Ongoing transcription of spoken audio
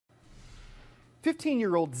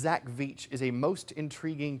15-year-old Zach Veach is a most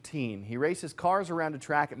intriguing teen. He races cars around a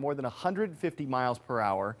track at more than 150 miles per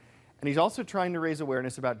hour, and he's also trying to raise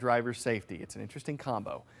awareness about driver safety. It's an interesting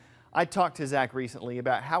combo. I talked to Zach recently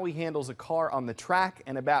about how he handles a car on the track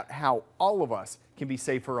and about how all of us can be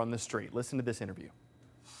safer on the street. Listen to this interview.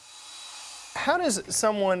 How does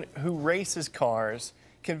someone who races cars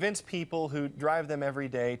convince people who drive them every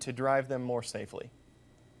day to drive them more safely?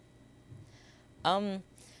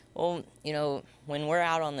 Well, when we're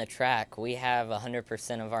out on the track, we have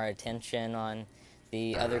 100% of our attention on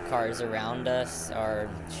the other cars around us, our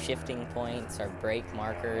shifting points, our brake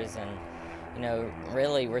markers, and,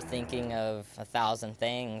 really we're thinking of 1,000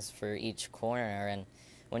 things for each corner. And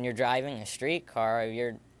when you're driving a street car,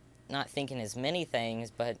 you're not thinking as many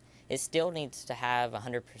things, but it still needs to have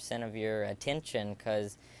 100% of your attention,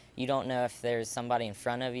 because you don't know if there's somebody in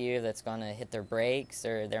front of you that's going to hit their brakes,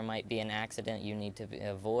 or there might be an accident you need to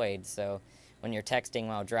avoid. So when you're texting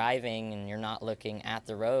while driving and you're not looking at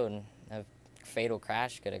the road, a fatal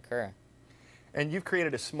crash could occur. And you've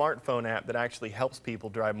created a smartphone app that actually helps people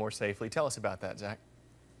drive more safely. Tell us about that, Zach.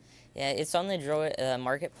 Yeah, it's on the Droid,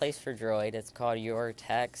 marketplace for Droid. It's called Your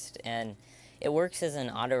Text, and it works as an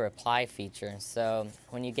auto reply feature. So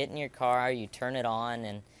when you get in your car, you turn it on,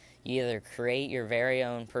 and you either create your very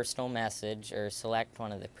own personal message or select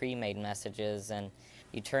one of the pre-made messages, and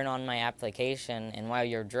you turn on my application, and while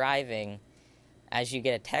you're driving, as you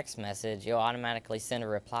get a text message, you'll automatically send a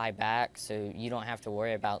reply back, so you don't have to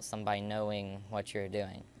worry about somebody knowing what you're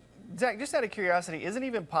doing. Zach, just out of curiosity, is it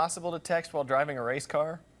even possible to text while driving a race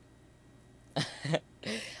car?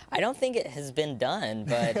 I don't think it has been done,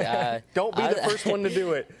 but... Don't be the first one to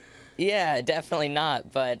do it. Yeah, definitely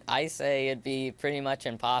not, but I say it'd be pretty much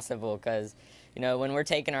impossible, because, when we're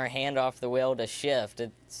taking our hand off the wheel to shift,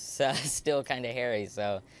 it's still kind of hairy,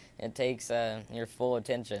 so it takes your full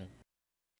attention.